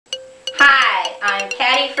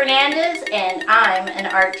Patty Fernandez and I'm an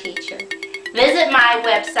art teacher. Visit my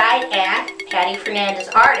website at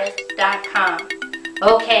pattyfernandezartist.com.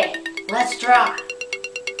 Okay, let's draw.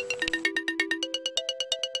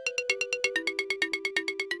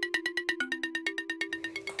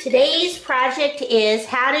 Today's project is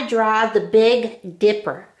how to draw the Big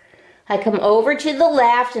Dipper. I come over to the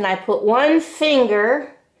left and I put one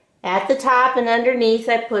finger at the top, and underneath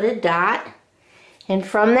I put a dot. And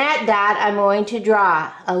from that dot I'm going to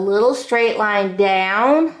draw a little straight line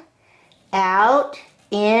down, out,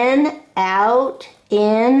 in, out,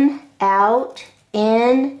 in, out,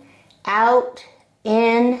 in, out,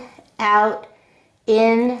 in, out,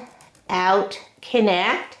 in, out,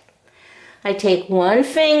 connect. I take one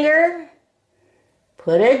finger,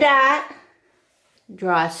 put a dot,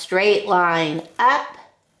 draw a straight line up,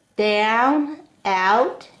 down,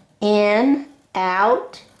 out, in,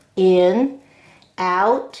 out, in,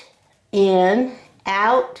 out, in,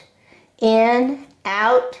 out, in,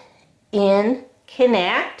 out, in,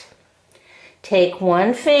 connect. Take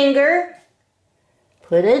one finger,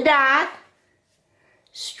 put a dot,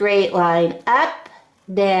 straight line up,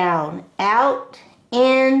 down, out,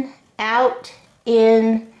 in, out,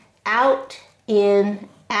 in, out, in,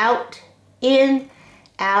 out, in,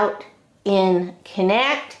 out, in,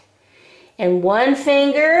 connect. And one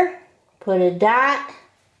finger, put a dot,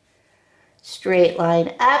 straight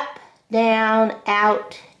line up, down,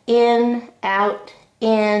 out, in, out,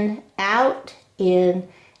 in, out, in,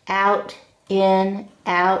 out, in,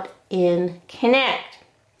 out, in, connect.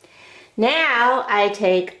 Now I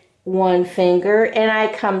take one finger and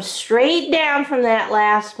I come straight down from that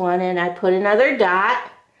last one and I put another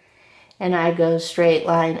dot and I go straight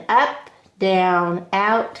line up, down,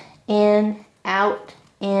 out, in, out,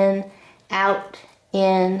 in, out,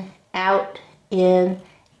 in, out, in,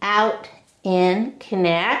 out, in,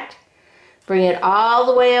 connect. Bring it all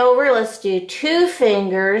the way over. Let's do two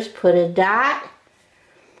fingers, put a dot,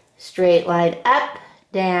 straight line up,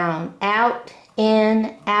 down, out,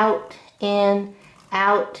 in, out, in,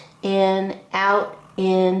 out, in, out,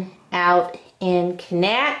 in, out, in,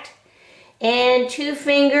 connect. And two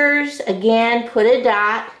fingers, again, put a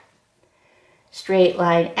dot, straight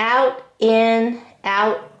line out, in,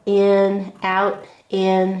 out, in, out,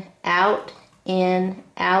 in, out, in,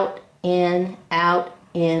 out, in, out,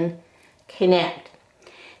 in, connect.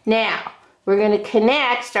 Now, we're going to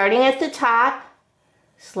connect starting at the top,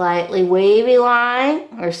 slightly wavy line,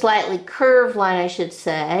 or slightly curved line, I should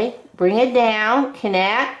say. Bring it down,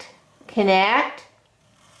 connect, connect,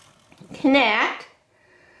 connect,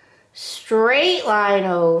 straight line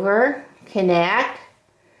over, connect,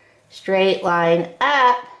 straight line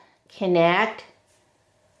up, connect,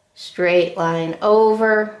 straight line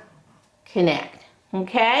over, connect.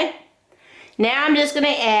 Okay? Now I'm just going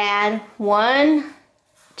to add 1,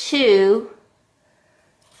 2,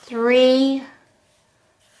 3,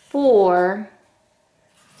 4,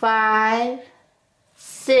 5,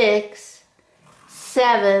 6,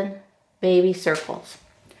 7 baby circles.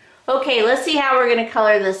 Okay, let's see how we're going to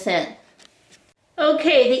color this in.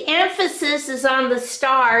 Okay, the emphasis is on the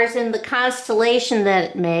stars and the constellation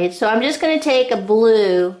that it made. So I'm just going to take a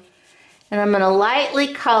blue and I'm going to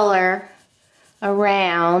lightly color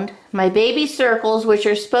around my baby circles, which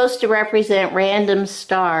are supposed to represent random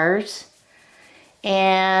stars.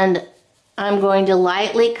 And I'm going to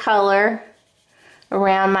lightly color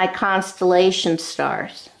around my constellation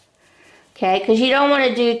stars. Okay, because you don't want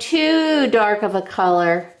to do too dark of a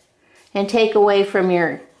color and take away from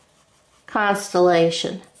your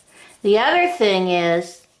constellation. The other thing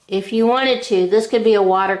is, if you wanted to, this could be a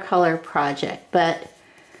watercolor project, but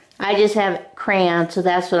I just have crayon, so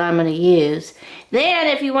that's what I'm going to use. Then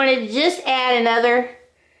if you wanted to just add another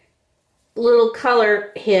little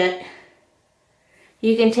color hit,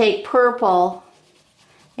 you can take purple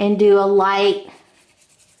and do a light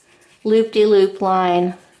loop-de-loop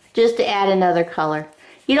line just to add another color.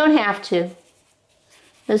 You don't have to.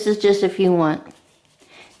 This is just if you want.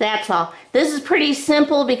 That's all. This is pretty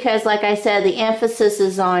simple because, like I said, the emphasis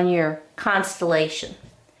is on your constellation.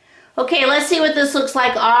 Okay, let's see what this looks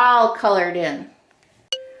like all colored in.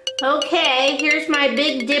 Okay, here's my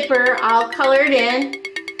Big Dipper all colored in,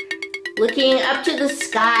 looking up to the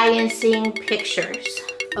sky and seeing pictures.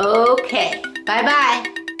 Okay,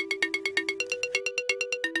 bye-bye.